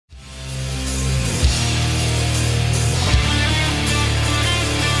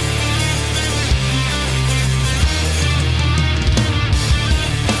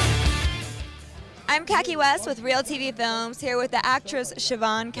Khaki West with Real TV Films, here with the actress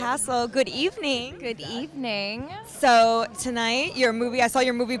Shevaun Kastl. Good evening. Good evening. So tonight, your movie, I saw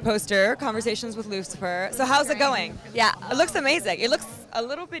your movie poster, Conversations with Lucifer. So how's it going? Yeah, it looks amazing. It looks a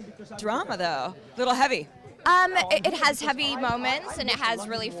little bit drama though, a little heavy. It has heavy moments and it has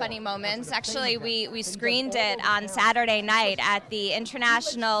really funny moments. Actually, we screened it on Saturday night at the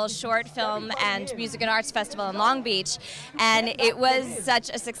International Short Film and Music and Arts Festival in Long Beach, and it was such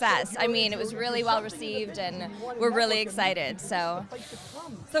a success. I mean, it was really well received and we're really excited. So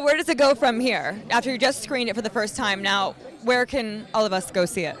where does it go from here? After you just screened it for the first time, now where can all of us go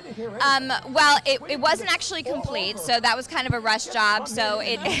see it? Well, it wasn't actually complete, so that was kind of a rush job. So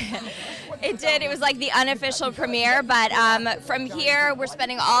it was like the unofficial premiere, but from here we're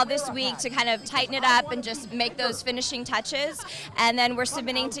spending all this week to kind of tighten it up and just make those finishing touches, and then we're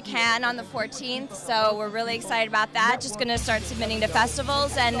submitting to Cannes on the 14th, so we're really excited about that. Just going to start submitting to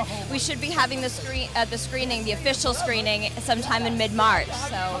festivals, and we should be having the official screening sometime in mid-March.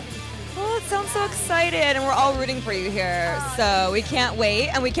 So. Well, it sounds so excited, and we're all rooting for you here. So we can't wait,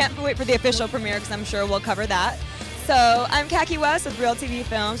 and we can't wait for the official premiere because I'm sure we'll cover that. So I'm Khaki West with Real TV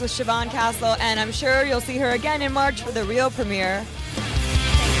Films with Shevaun Kastl, and I'm sure you'll see her again in March for the real premiere.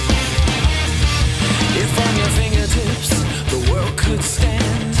 If on your fingertips the world could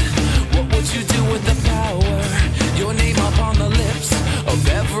stand, what would you do with the